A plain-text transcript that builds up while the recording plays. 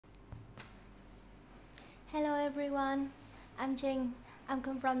everyone, I'm Chỉnh. I'm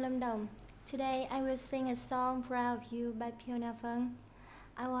come from Lâm Đồng. Today I will sing a song Proud of You by Fiona Fung.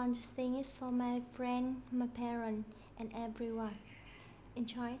 I want to sing it for my friend, my parents, and everyone.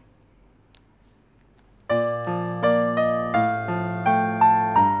 Enjoy it.